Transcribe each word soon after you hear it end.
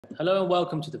Hello and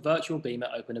welcome to the virtual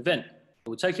BMet Open event.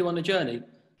 We'll take you on a journey to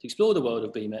explore the world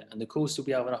of BMet and the courses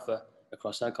we have on offer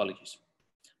across our colleges.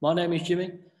 My name is Jimmy,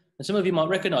 and some of you might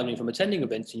recognise me from attending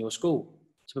events in your school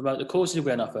to promote the courses we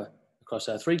have on offer across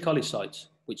our 3 college sites,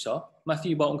 which are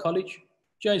Matthew Boulton College,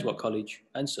 James Watt College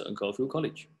and Sutton Coldfield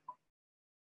College.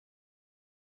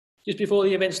 Just before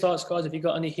the event starts, guys, if you've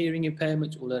got any hearing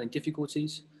impairments or learning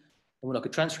difficulties and would like a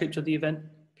transcript of the event,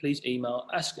 please email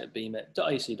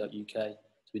ask@bmet.ac.uk,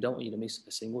 so we don't want you to miss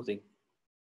a single thing.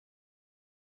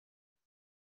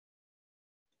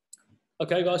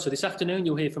 Okay, guys, so this afternoon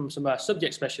you'll hear from some of our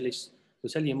subject specialists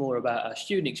who'll tell you more about our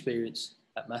student experience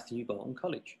at Matthew Boulton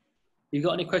College. If you've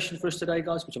got any questions for us today,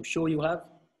 guys, which I'm sure you'll have,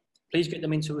 please get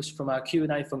them into us from our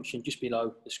Q&A function just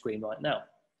below the screen right now.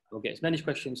 We'll get as many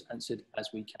questions answered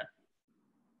as we can.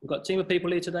 We've got a team of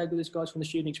people here today with us, guys, from the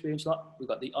student experience lot. We've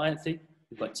got the Ianthe,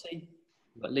 we've got T,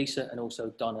 we've got Lisa, and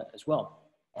also Donna as well.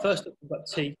 First up, we've got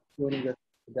T joining us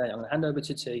today. I'm going to hand over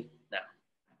to T now.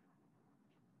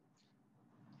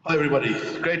 Hi, everybody.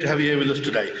 It's great to have you here with us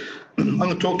today. I'm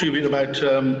going to talk to you a bit about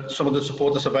some of the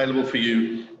support that's available for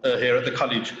you here at the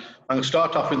college. I'm going to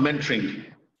start off with mentoring.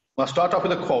 I'll start off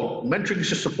with a quote. Mentoring is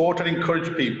to support and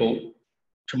encourage people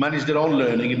to manage their own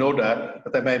learning in order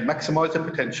that they may maximize their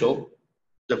potential,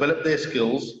 develop their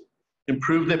skills,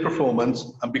 improve their performance,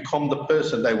 and become the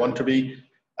person they want to be.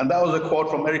 And that was a quote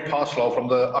from Eric Parslow from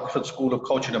the Oxford School of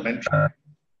Coaching and Mentoring.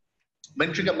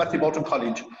 Mentoring at Matthew Boulton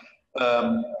College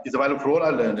is available for all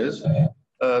our learners.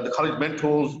 The college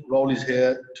mentor's role is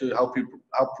here to help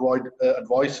provide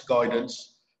advice,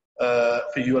 guidance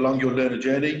for you along your learner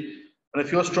journey. And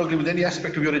if you're struggling with any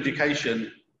aspect of your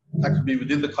education, that could be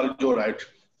within the college or out,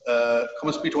 come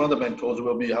and speak to one of the mentors who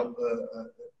will be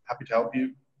happy to help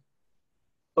you.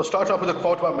 So I'll start off with a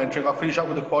quote about mentoring. I'll finish up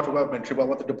with a quote about mentoring, about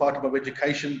what the Department of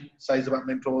Education says about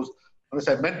mentors. I'm going to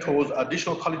say mentors are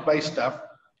additional college-based staff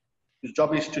whose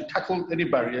job is to tackle any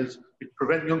barriers which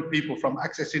prevent young people from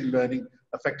accessing learning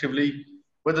effectively,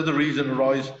 whether the reason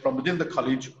arises from within the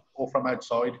college or from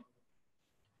outside.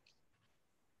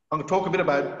 I'm going to talk a bit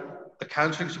about the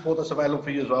counselling support that's available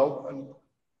for you as well. And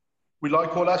we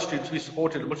like all our students to be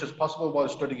supported as much as possible while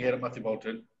studying here at Matthew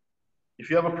Boulton. If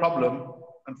you have a problem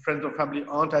and friends or family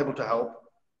aren't able to help,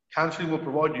 counselling will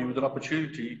provide you with an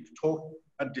opportunity to talk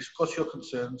and discuss your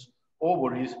concerns or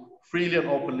worries freely and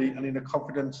openly and in a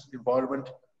confidence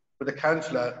environment with a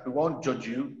counsellor who won't judge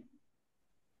you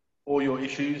or your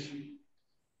issues.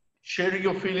 Sharing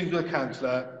your feelings with a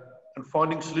counsellor and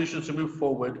finding solutions to move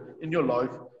forward in your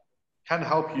life can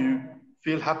help you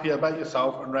feel happier about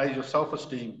yourself and raise your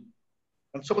self-esteem.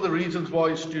 And some of the reasons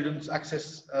why students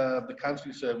access the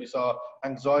counselling service are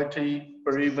anxiety,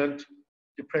 bereavement,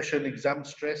 depression, exam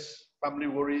stress, family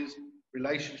worries,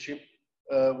 relationship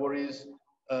worries,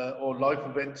 or life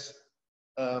events,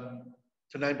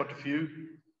 to name but a few.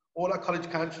 All our college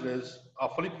counsellors are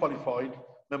fully qualified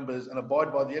members and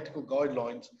abide by the ethical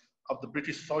guidelines of the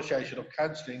British Association of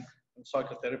Counselling and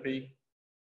Psychotherapy.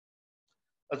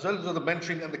 As well as the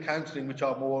mentoring and the counselling, which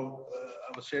are more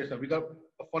of a serious, we've got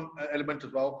a fun element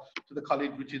as well to the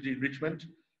college, which is the enrichment.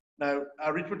 Now,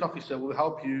 our enrichment officer will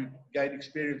help you gain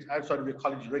experience outside of your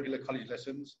regular college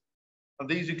lessons. And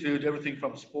these include everything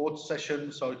from sports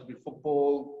sessions, so it could be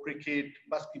football, cricket,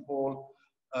 basketball,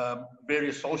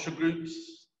 various social groups,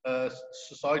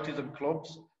 societies and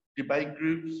clubs, debate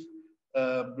groups.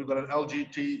 We've got an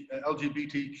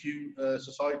LGBTQ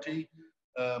society.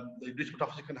 The enrichment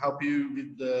officer can help you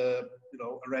with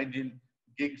arranging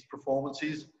gigs,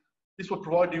 performances. This will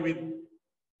provide you with,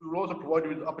 will also provide you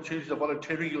with opportunities of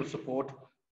volunteering your support,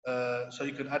 so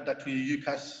you can add that to your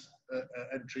UCAS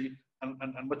entry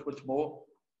and much, much more.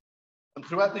 And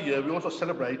throughout the year, we also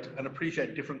celebrate and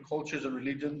appreciate different cultures and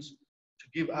religions to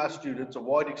give our students a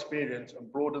wide experience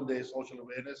and broaden their social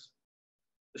awareness.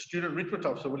 The student enrichment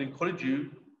officer will encourage you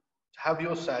to have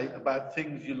your say about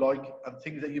things you like and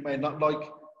things that you may not like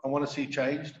and want to see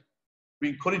changed. We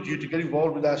encourage you to get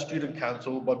involved with our student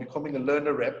council by becoming a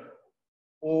learner rep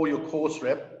or your course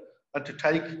rep, and to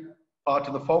take part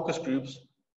in the focus groups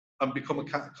and become a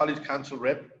college council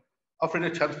rep, offering a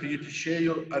chance for you to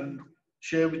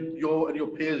share with your and your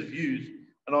peers' views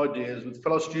and ideas with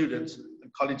fellow students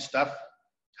and college staff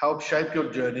to help shape your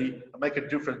journey and make a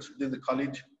difference within the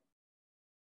college.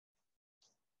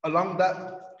 Along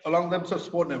them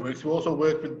support networks, we also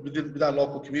work with our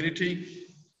local community,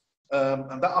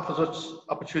 and that offers us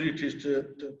opportunities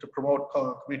to promote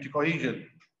community cohesion.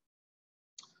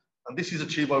 And this is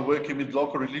achieved by working with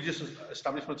local religious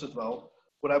establishments as well.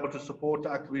 We're able to support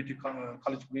our community,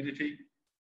 college community.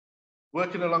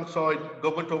 Working alongside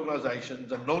government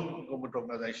organisations and non-government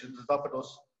organisations has offered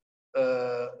us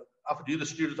offered you, the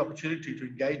students, opportunity to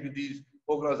engage with these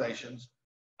organisations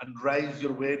and raise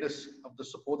your awareness of the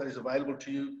support that is available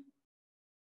to you.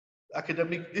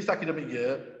 This academic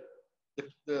year,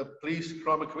 the Police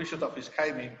Crime and Commission's Office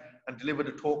came in and delivered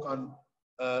a talk on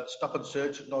Stop and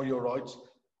Search, Know Your Rights,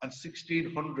 and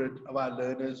 1,600 of our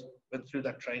learners went through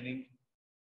that training.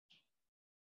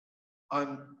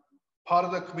 And part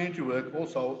of the community work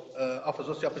also offers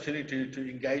us the opportunity to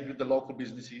engage with the local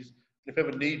businesses. If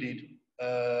ever needed,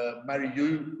 marry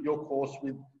your course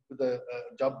with a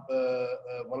job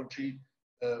voluntary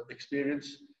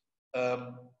experience.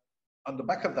 On the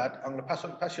back of that, I'm going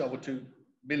to pass you over to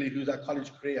Millie, who's our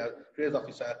college careers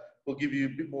officer, who will give you a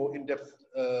bit more in-depth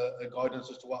guidance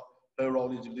as to what her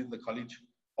role is within the college.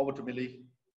 Over to Millie.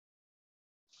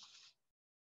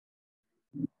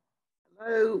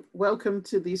 Hello, welcome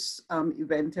to this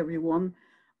event, everyone.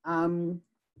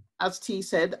 As T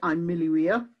said, I'm Millie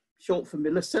Weir, short for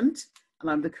Millicent,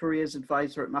 and I'm the Careers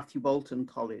Advisor at Matthew Boulton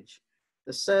College.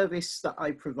 The service that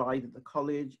I provide at the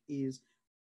college is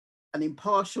an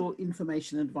impartial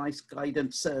information advice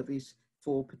guidance service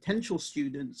for potential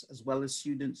students as well as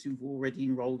students who've already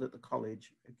enrolled at the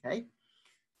college, okay?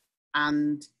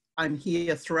 And I'm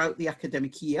here throughout the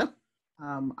academic year.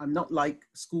 I'm not like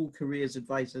school careers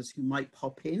advisors who might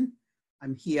pop in.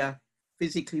 I'm here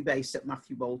physically based at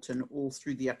Matthew Boulton all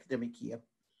through the academic year.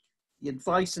 The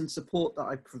advice and support that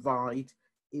I provide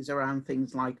is around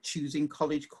things like choosing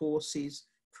college courses,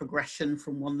 progression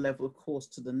from one level of course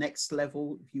to the next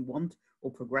level if you want, or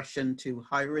progression to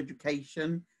higher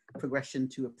education, progression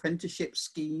to apprenticeship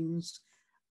schemes.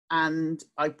 And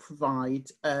I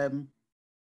provide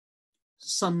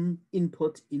some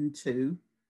input into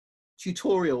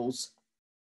tutorials,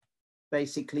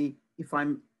 basically, if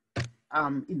I'm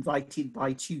invited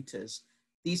by tutors.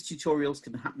 These tutorials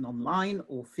can happen online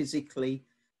or physically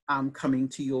coming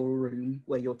to your room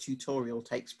where your tutorial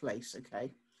takes place, okay?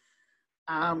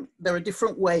 There are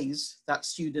different ways that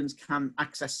students can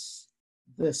access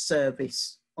the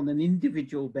service on an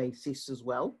individual basis as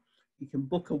well. You can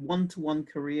book a one-to-one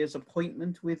careers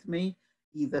appointment with me,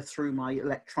 either through my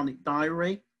electronic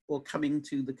diary or coming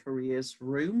to the careers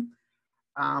room.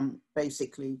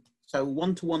 Basically, so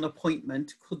one-to-one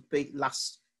appointment could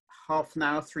last half an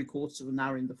hour, 3/4 of an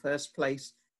hour in the first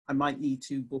place. I might need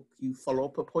to book you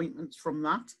follow-up appointments from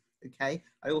that, okay?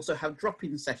 I also have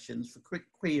drop-in sessions for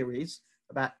quick queries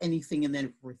about anything and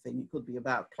everything. It could be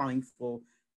about applying for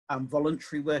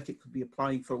voluntary work. It could be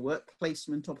applying for a work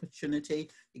placement opportunity.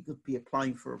 It could be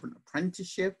applying for an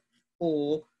apprenticeship,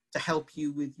 or to help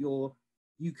you with your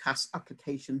UCAS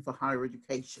application for higher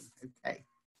education, okay?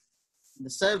 The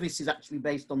service is actually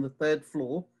based on the 3rd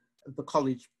floor of the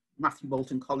college, Matthew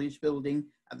Boulton College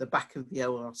building at the back of the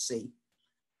ORC.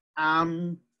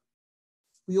 I'm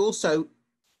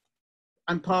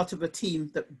part of a team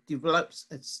that develops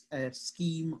a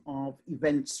scheme of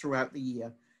events throughout the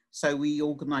year. So we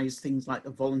organize things like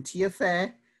a volunteer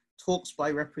fair, talks by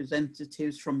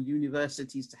representatives from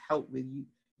universities to help with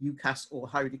UCAS or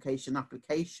higher education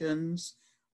applications.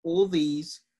 All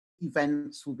these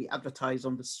events will be advertised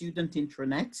on the student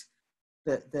intranet,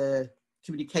 the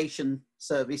communication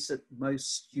service that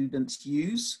most students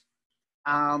use.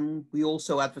 We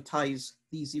also advertise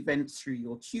these events through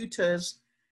your tutors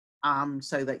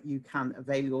so that you can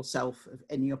avail yourself of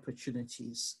any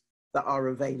opportunities that are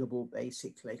available,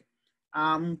 basically.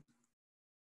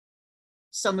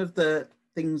 Some of the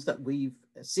things that we've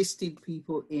assisted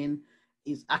people in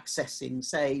is accessing,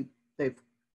 say, they've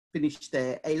finished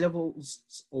their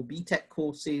A-levels or BTEC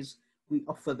courses. We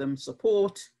offer them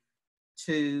support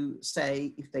to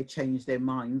say if they change their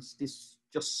minds.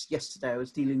 Just yesterday, I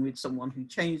was dealing with someone who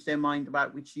changed their mind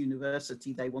about which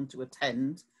university they want to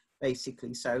attend,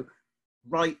 basically. So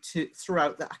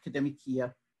throughout the academic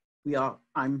year,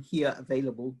 I'm here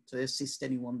available to assist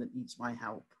anyone that needs my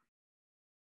help.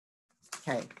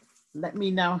 Okay, let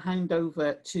me now hand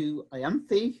over to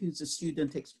Ayanthi, who's a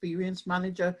student experience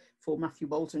manager for Matthew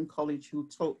Boulton College, who will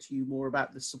talk to you more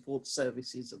about the support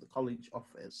services that the college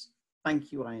offers.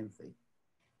 Thank you, Ayanthi.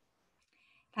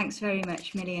 Thanks very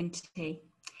much, Millie and T.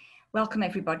 Welcome,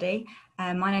 everybody.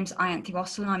 My name's Ayanthi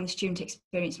Wassel, and I'm the Student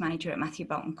Experience Manager at Matthew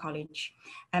Boulton College.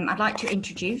 I'd like to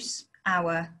introduce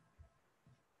our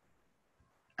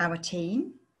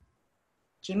team.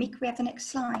 Jimmy, can we have the next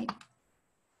slide?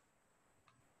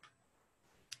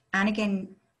 And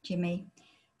again, Jimmy.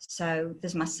 So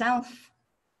there's myself.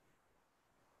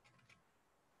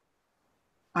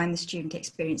 I'm the Student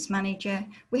Experience Manager.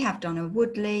 We have Donna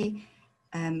Woodley,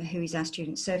 who is our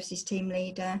Student Services Team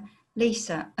Leader.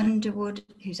 Lisa Underwood,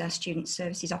 who's our Student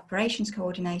Services Operations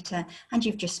Coordinator, and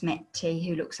you've just met T,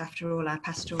 who looks after all our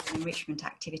pastoral enrichment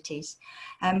activities.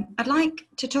 I'd like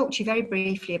to talk to you very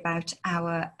briefly about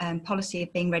our policy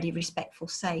of being ready, respectful,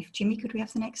 safe. Jimmy, could we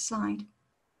have the next slide?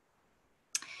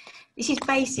 This is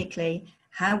basically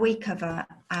how we cover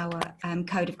our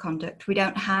code of conduct. We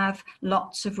don't have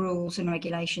lots of rules and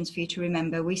regulations for you to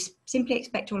remember. We simply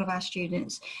expect all of our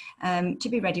students to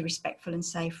be ready, respectful and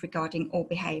safe regarding all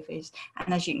behaviours.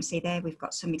 And as you can see there, we've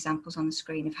got some examples on the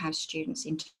screen of how students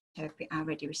interpret our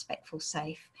ready, respectful,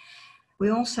 safe. We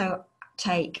also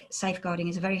take safeguarding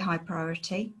as a very high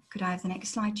priority. Could I have the next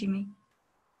slide, Jimmy?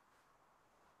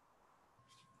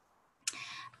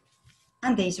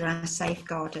 And these are our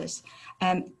safeguarders.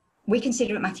 We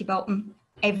consider at Matthew Boulton,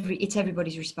 it's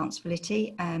everybody's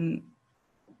responsibility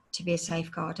to be a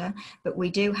safeguarder, but we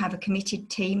do have a committed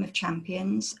team of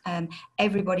champions.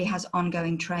 Everybody has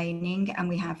ongoing training, and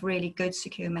we have really good,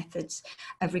 secure methods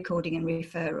of recording and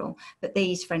referral. But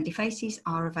these friendly faces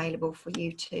are available for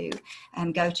you to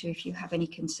go to if you have any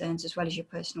concerns, as well as your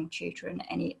personal tutor and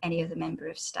any other member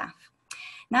of staff.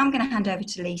 Now I'm going to hand over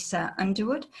to Lisa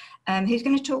Underwood, who's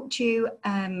going to talk to you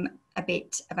a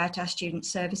bit about our student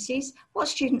services, what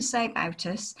students say about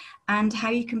us, and how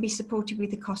you can be supported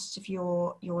with the costs of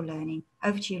your learning.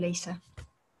 Over to you, Lisa.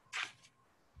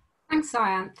 Thanks,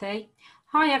 Ianthe.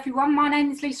 Hi everyone, my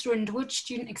name is Lisa Underwood,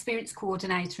 Student Experience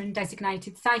Coordinator and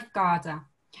Designated Safeguarder.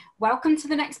 Welcome to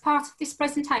the next part of this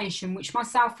presentation, which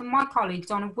myself and my colleague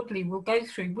Donna Woodley will go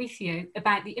through with you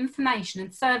about the information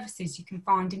and services you can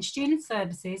find in student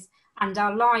services and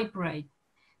our library.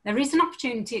 There is an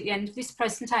opportunity at the end of this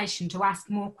presentation to ask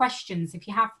more questions if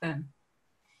you have them.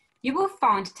 You will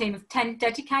find a team of 10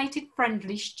 dedicated,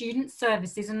 friendly student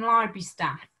services and library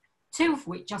staff, 2 of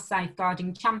which are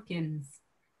safeguarding champions.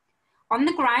 On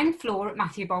the ground floor at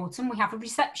Matthew Boulton, we have a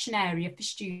reception area for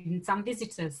students and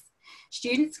visitors.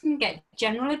 Students can get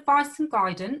general advice and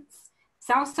guidance,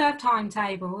 self-serve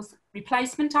timetables,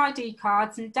 replacement ID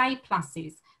cards and day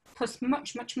passes, plus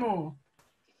much, much more.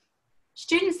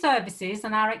 Student services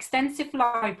and our extensive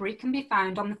library can be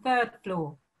found on the 3rd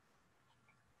floor.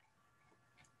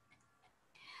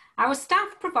 Our staff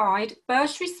provide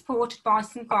bursary support,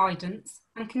 advice and guidance,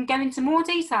 and can go into more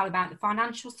detail about the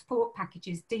financial support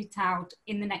packages detailed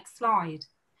in the next slide.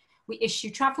 We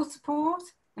issue travel support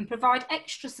and provide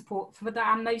extra support for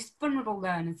our most vulnerable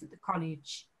learners at the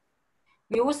college.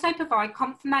 We also provide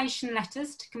confirmation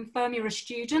letters to confirm you're a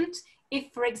student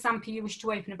if, for example, you wish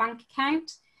to open a bank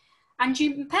account, and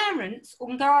your parents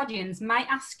or guardians may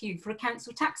ask you for a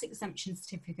council tax exemption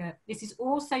certificate. This is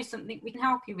also something we can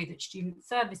help you with at Student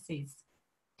Services.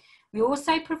 We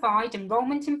also provide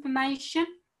enrolment information,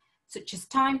 such as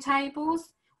timetables.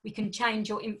 We can change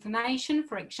your information,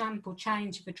 for example,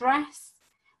 change of address,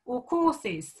 or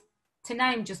courses, to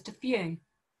name just a few.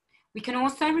 We can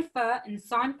also refer and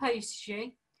signpost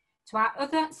you to our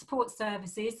other support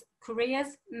services,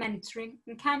 careers, mentoring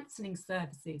and counselling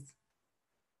services.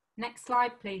 Next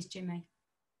slide, please, Jimmy.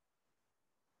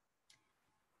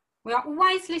 We are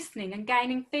always listening and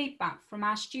gaining feedback from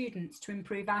our students to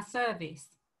improve our service.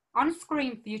 On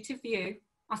screen for you to view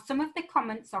are some of the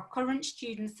comments our current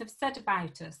students have said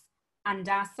about us and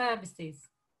our services.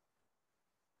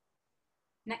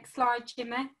 Next slide,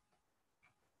 Jimmy.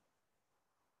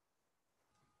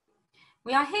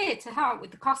 We are here to help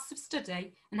with the costs of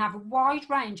study and have a wide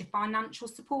range of financial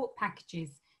support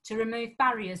packages to remove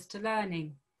barriers to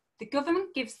learning. The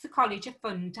government gives the college a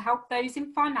fund to help those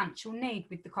in financial need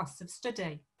with the costs of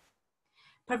study.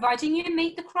 Providing you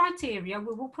meet the criteria,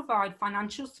 we will provide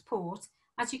financial support,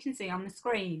 as you can see on the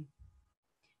screen.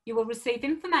 You will receive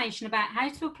information about how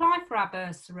to apply for our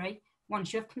bursary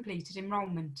once you have completed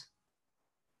enrolment.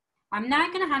 I'm now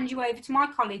going to hand you over to my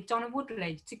colleague Donna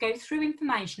Woodley to go through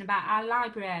information about our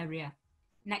library area.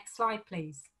 Next slide,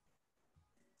 please.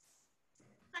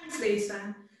 Thanks,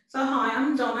 Lisa. So hi,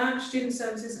 I'm Donna, Student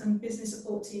Services and Business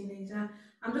Support Team Leader.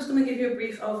 I'm just going to give you a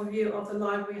brief overview of the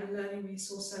library and learning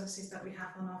resource services that we have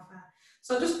on offer.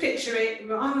 So just picture it,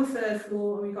 we're on the 3rd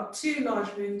floor and we've got 2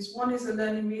 large rooms. One is the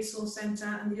Learning Resource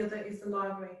Centre and the other is the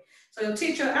library. So your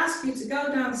teacher asks you to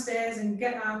go downstairs and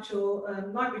get out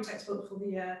your library textbook for the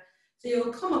year. So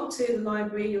you'll come up to the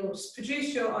library, you'll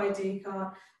produce your ID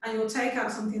card and you'll take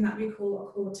out something that we call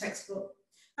a core textbook.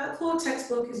 That core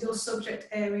textbook is your subject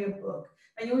area book,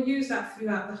 and you'll use that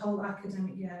throughout the whole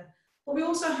academic year. But we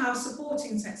also have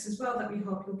supporting texts as well that we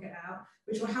hope you'll get out,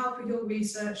 which will help with your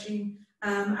researching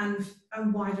and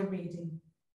wider reading.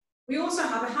 We also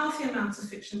have a healthy amount of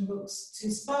fiction books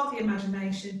to spark the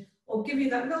imagination or give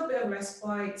you that little bit of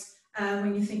respite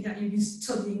when you think that you've been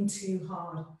studying too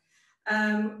hard.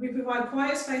 We provide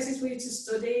quiet spaces for you to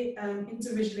study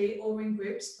individually or in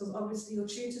groups, because obviously your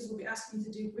tutors will be asking you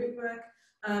to do group work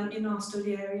in our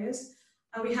study areas.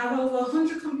 We have over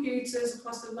 100 computers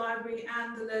across the library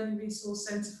and the Learning Resource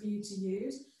Centre for you to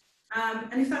use.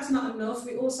 And if that's not enough,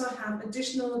 we also have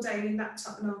additional daily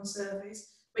laptop loan service,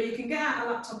 where you can get out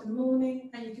a laptop in the morning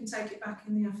and you can take it back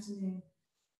in the afternoon.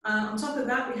 On top of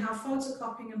that, we have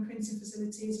photocopying and printing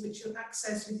facilities, which you'll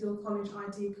access with your college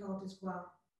ID card as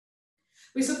well.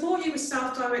 We support you with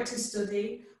self-directed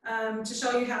study to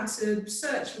show you how to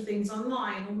search for things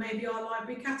online, or maybe our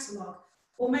library catalogue,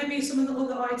 or maybe some of the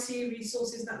other IT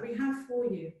resources that we have for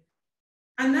you.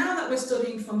 And now that we're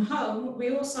studying from home,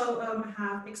 we also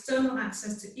have external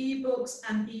access to ebooks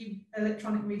and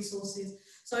electronic resources.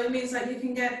 So it means that you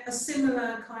can get a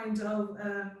similar kind of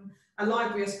a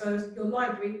library, I suppose. Your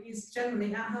library is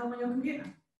generally at home on your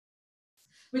computer.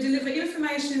 We deliver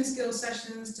information and skill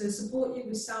sessions to support you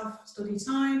with self-study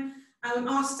time.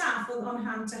 Our staff are on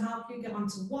hand to help you get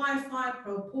onto Wi-Fi,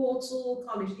 Pro Portal,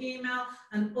 college email,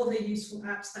 and other useful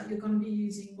apps that you're going to be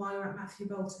using while you're at Matthew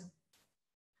Boulton.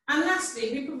 And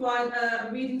lastly, we provide a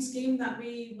reading scheme that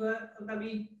we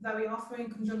offer in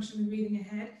conjunction with Reading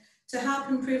Ahead to help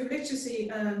improve literacy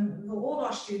for all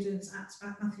our students at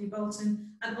Matthew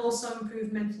Boulton, and also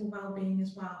improve mental well-being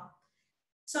as well.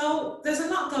 So there's a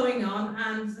lot going on,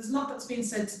 and there's a lot that's been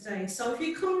said today. So if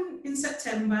you come in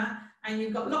September and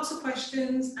you've got lots of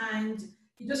questions and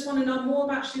you just want to know more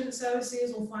about student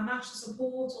services or financial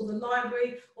support or the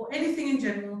library or anything in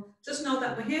general, just know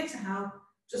that we're here to help.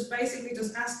 Just basically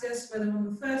just ask us whether we're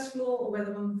on the first floor or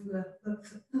whether we're on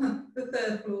the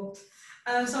third floor.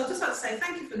 So I'd just like to say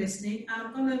thank you for listening. And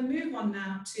I'm going to move on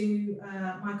now to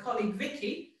my colleague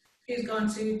Vicky, who's going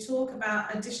to talk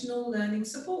about additional learning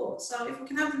support. So if we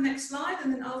can have the next slide,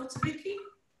 and then over to Vicky.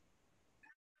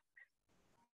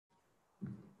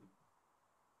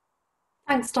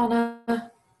 Thanks,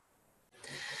 Donna.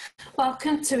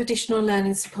 Welcome to Additional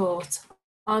Learning Support.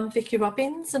 I'm Vicky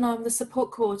Robbins, and I'm the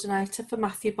Support Coordinator for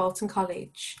Matthew Boulton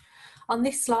College. On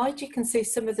this slide, you can see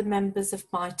some of the members of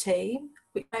my team,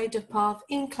 which are made up of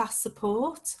in-class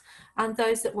support and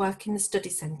those that work in the study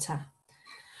centre.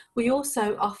 We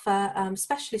also offer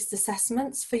specialist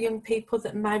assessments for young people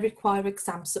that may require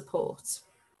exam support.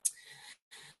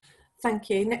 Thank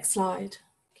you. Next slide.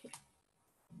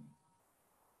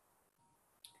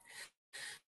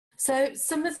 So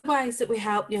some of the ways that we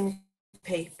help young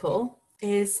people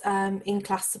is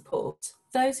in-class support.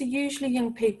 Those are usually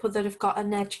young people that have got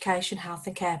an education, health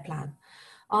and care plan.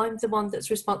 I'm the one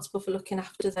that's responsible for looking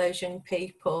after those young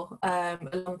people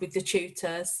along with the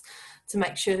tutors to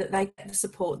make sure that they get the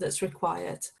support that's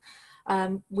required.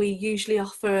 We usually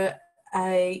offer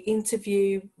an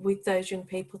interview with those young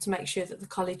people to make sure that the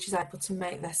college is able to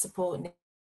make their support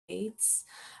needs.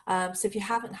 So if you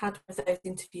haven't had one of those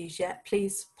interviews yet,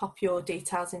 please pop your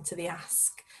details into the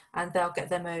ask and they'll get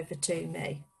them over to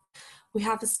me. We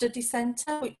have a study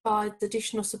centre which provides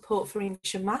additional support for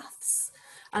English and maths,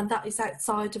 and that is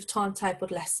outside of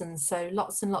timetabled lessons, so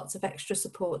lots and lots of extra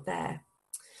support there.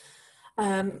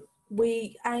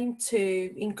 We aim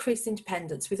to increase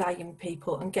independence with our young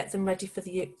people and get them ready for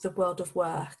the world of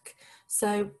work.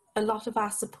 So a lot of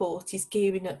our support is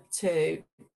gearing up to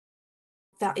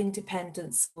that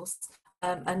independence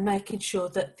and making sure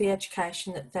that the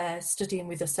education that they're studying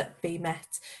with us at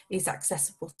BMet is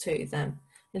accessible to them.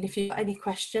 And if you've got any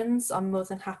questions, I'm more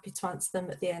than happy to answer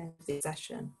them at the end of the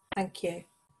session. Thank you.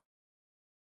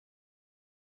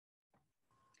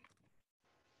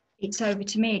 It's over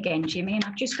to me again, Jimmy, and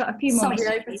I've just got a few more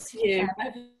messages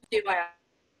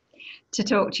to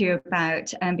talk to you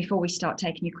about before we start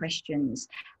taking your questions.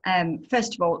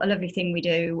 First of all, a lovely thing we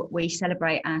do, we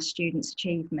celebrate our students'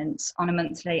 achievements on a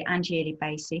monthly and yearly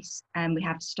basis. We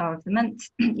have Star of the Month.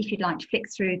 If you'd like to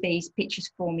flick through these pictures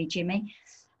for me, Jimmy.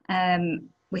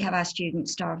 We have our Student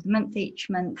Star of the Month each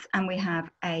month, and we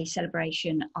have a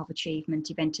celebration of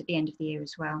achievement event at the end of the year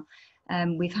as well.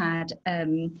 We've had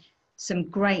some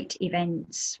great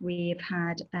events. We've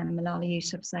had Malala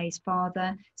Yousafzai's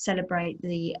father celebrate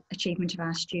the achievement of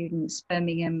our students.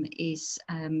 Birmingham is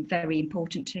very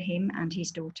important to him and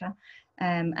his daughter,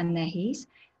 and they're his.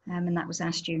 And that was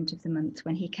our Student of the Month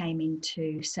when he came in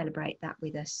to celebrate that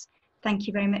with us. Thank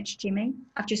you very much, Jimmy.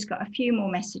 I've just got a few more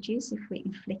messages, if we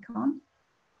can flick on.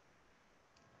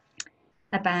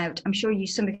 I'm sure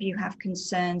some of you have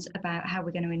concerns about how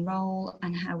we're going to enrol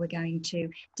and how we're going to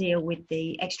deal with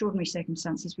the extraordinary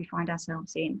circumstances we find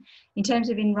ourselves in. In terms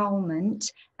of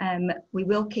enrolment, we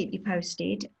will keep you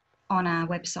posted on our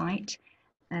website,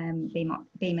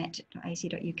 bmet.ac.uk,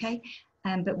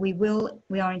 But we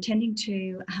are intending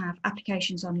to have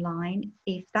applications online.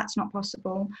 If that's not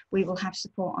possible, we will have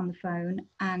support on the phone.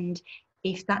 And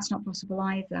if that's not possible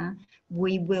either,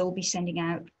 we will be sending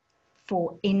out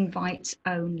for invites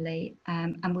only,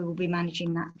 and we will be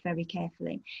managing that very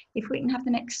carefully. If we can have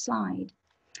the next slide.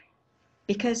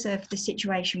 Because of the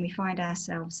situation we find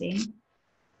ourselves in,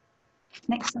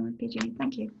 next slide, Jimmy,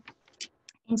 thank you.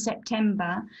 In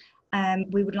September,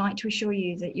 we would like to assure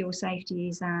you that your safety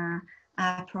is our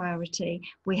priority.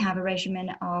 We have a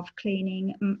regimen of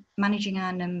cleaning, managing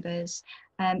our numbers.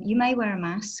 You may wear a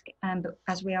mask, but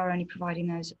as we are only providing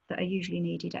those that are usually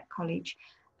needed at college,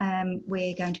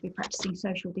 we're going to be practicing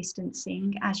social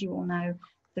distancing. As you all know,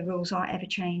 the rules are ever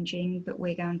changing, but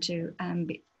we're going to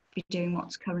be doing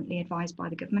what's currently advised by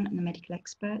the government and the medical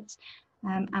experts.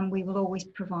 And we will always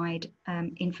provide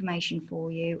information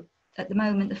for you. At the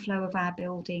moment, the flow of our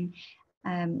building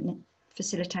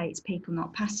facilitates people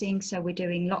not passing, so we're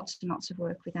doing lots and lots of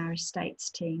work with our estates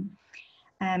team.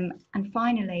 And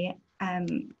finally,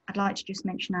 I'd like to just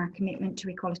mention our commitment to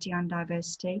equality and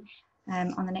diversity.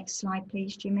 On the next slide,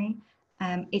 please, Jimmy.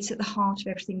 It's at the heart of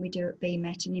everything we do at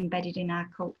BMet and embedded in our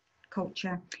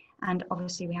culture. And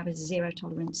obviously, we have a zero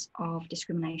tolerance of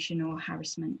discrimination or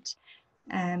harassment.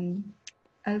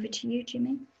 Over to you,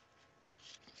 Jimmy.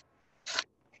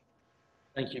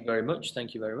 Thank you very much.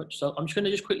 Thank you very much. So I'm just going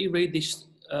to just quickly read this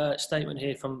statement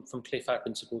here from Cliff, our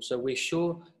principal. So we're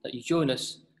sure that you join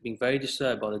us being very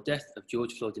disturbed by the death of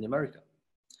George Floyd in America.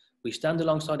 We stand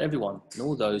alongside everyone and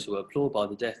all those who are appalled by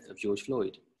the death of George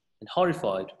Floyd and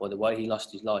horrified by the way he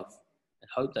lost his life, and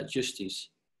hope that justice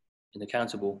and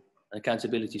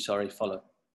accountability follow.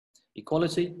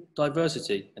 Equality,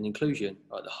 diversity and inclusion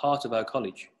are at the heart of our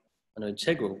college and are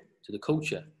integral to the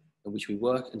culture in which we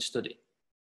work and study.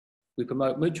 We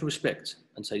promote mutual respect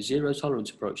and take zero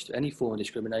tolerance approach to any form of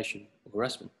discrimination or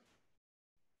harassment.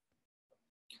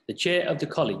 The chair of the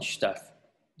college staff,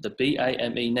 the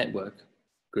BAME network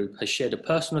group, has shared a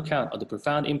personal account of the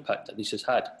profound impact that this has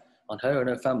had on her and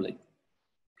her family.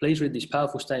 Please read this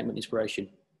powerful statement,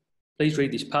 Please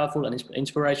read this powerful and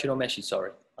inspirational message,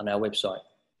 on our website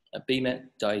at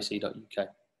bmet.ac.uk.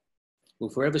 We'll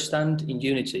forever stand in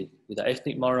unity with our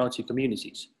ethnic minority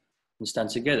communities and stand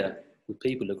together with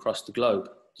people across the globe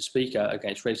to speak out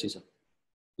against racism.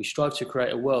 We strive to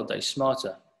create a world that is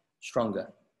smarter,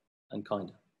 stronger, and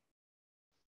kinder.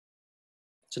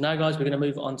 So now, guys, we're going to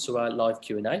move on to our live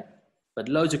Q&A. But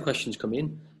loads of questions come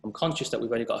in. I'm conscious that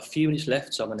we've only got a few minutes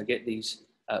left, so I'm going to get these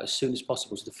out as soon as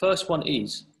possible. So the first one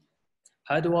is,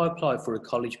 how do I apply for a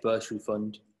college bursary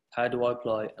fund? How do I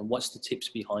apply, and what's the tips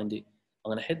behind it?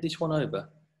 I'm going to head this one over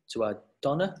to our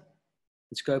Donna.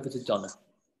 Let's go over to Donna.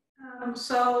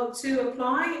 So to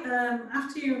apply,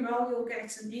 after you enroll, you'll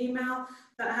get an email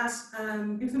that has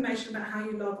information about how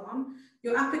you log on.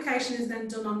 Your application is then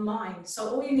done online. So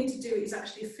all you need to do is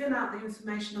actually fill out the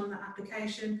information on that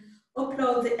application,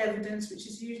 upload the evidence, which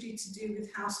is usually to do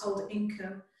with household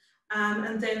income,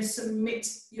 and then submit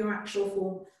your actual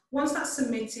form. Once that's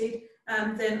submitted,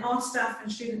 then our staff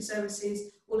and student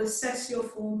services will assess your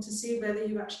form to see whether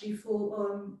you actually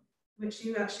fall, which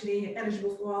you're actually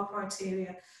eligible for our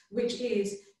criteria, which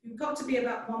is you've got to be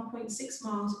about 1.6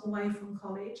 miles away from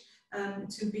college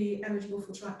to be eligible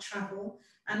for travel.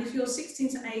 And if you're 16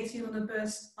 to 18 on a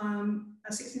bus,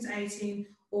 16 to 18,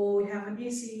 or you have an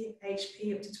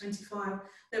ECHP up to 25,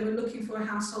 then we're looking for a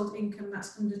household income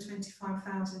that's under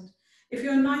 25,000. If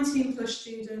you're a 19 plus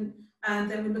student,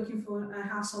 then we're looking for a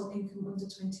household income under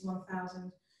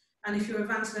 21,000. And if you're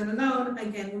advanced learner alone,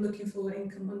 again, we're looking for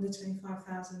income under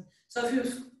 25,000. So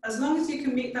as long as you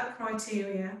can meet that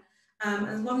criteria,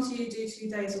 as long as you do 2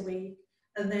 days a week,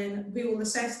 and then we will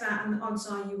assess that, and the odds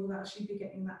are you will actually be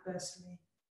getting that bursary.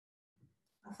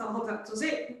 I hope that does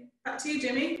it. Back to you,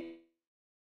 Jimmy.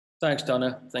 Thanks,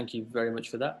 Donna. Thank you very much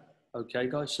for that. Okay,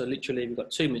 guys, so literally we've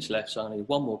got 2 minutes left, so I need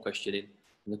one more question in.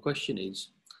 And the question is,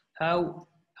 how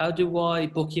do I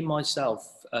book in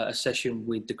myself a session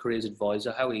with the careers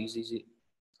advisor? How easy is it?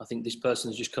 I think this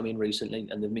person has just come in recently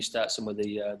and they've missed out some of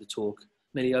the talk.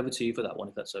 Millie, over to you for that one,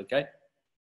 if that's okay.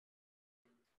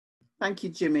 Thank you,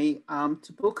 Jimmy.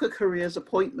 To book a careers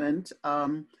appointment,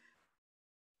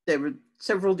 there are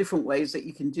several different ways that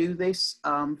you can do this.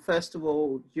 First of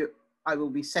all, I will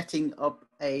be setting up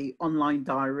an online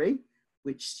diary,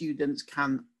 which students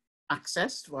can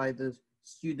access via the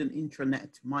student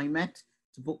intranet MyMet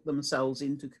to book themselves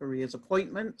into careers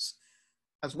appointments.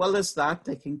 As well as that,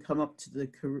 they can come up to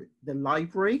the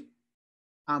library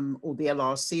or the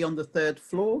LRC on the 3rd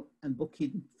floor and book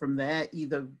in from there,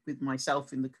 either with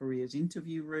myself in the careers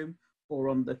interview room or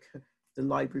on the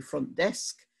library front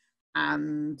desk.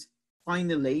 And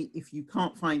Finally, if you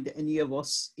can't find any of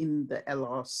us in the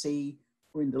LRC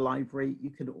or in the library, you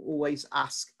can always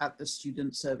ask at the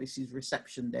Student Services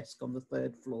reception desk on the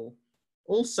 3rd floor.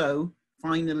 Also,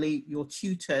 finally, your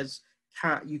tutors,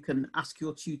 you can ask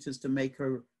your tutors to make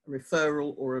a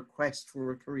referral or a request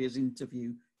for a careers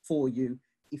interview for you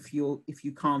if you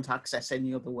can't access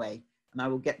any other way. And I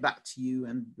will get back to you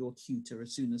and your tutor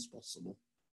as soon as possible.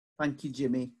 Thank you,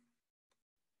 Jimmy.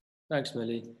 Thanks,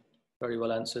 Millie. Very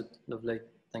well answered. Lovely.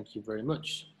 Thank you very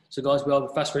much. So guys, we are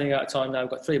fast running out of time now.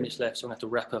 We've got 3 minutes left, so I'm going to have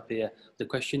to wrap up here with the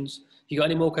questions. If you've got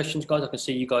any more questions, guys, I can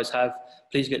see you guys have.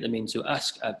 Please get them into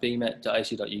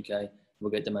ask@bmet.ac.uk.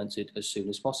 We'll get them answered as soon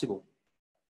as possible.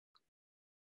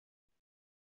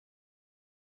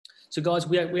 So guys,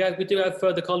 we do have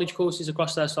further college courses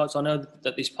across our sites. I know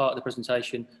that this part of the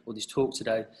presentation or this talk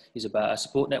today is about our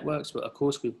support networks, but of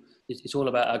course it's all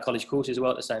about our college courses as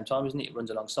well at the same time, isn't it? It runs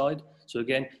alongside. So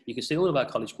again, you can see all of our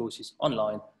college courses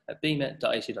online at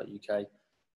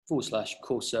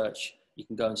bmet.ac.uk/course search. You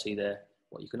can go and see there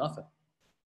what you can offer.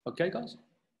 Okay, guys,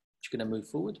 just going to move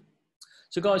forward.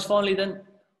 So guys, finally then,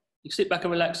 you can sit back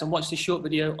and relax and watch this short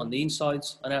video on the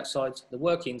insides and outsides, the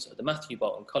workings of the Matthew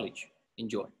Boulton College.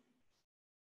 Enjoy.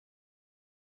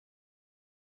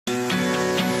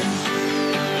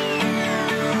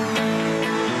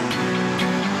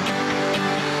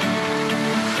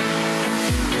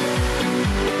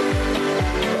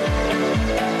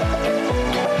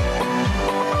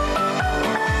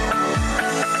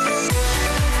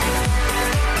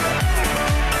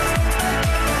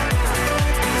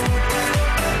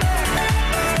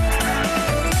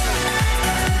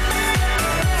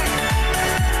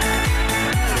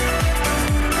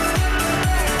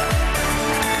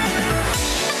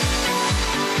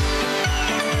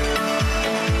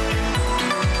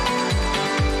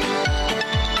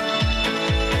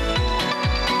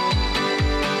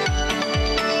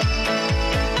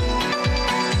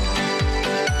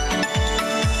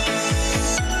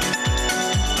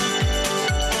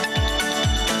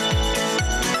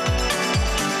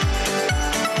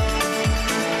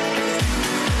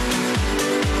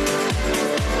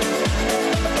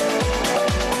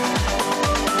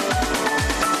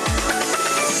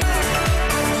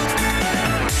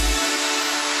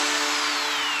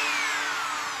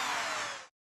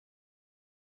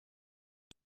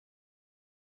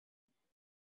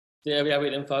 There we have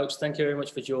it then, folks. Thank you very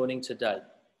much for joining today.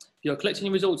 If you're collecting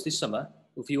your results this summer,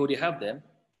 or if you already have them,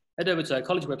 head over to our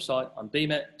college website on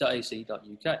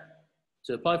bmet.ac.uk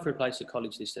to apply for a place at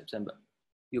college this September.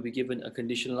 You'll be given a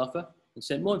conditional offer and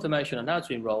sent more information on how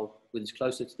to enrol when it's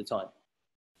closer to the time.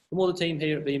 From all the team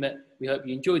here at BMet, we hope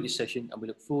you enjoyed this session and we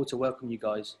look forward to welcoming you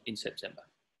guys in September.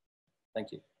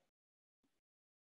 Thank you.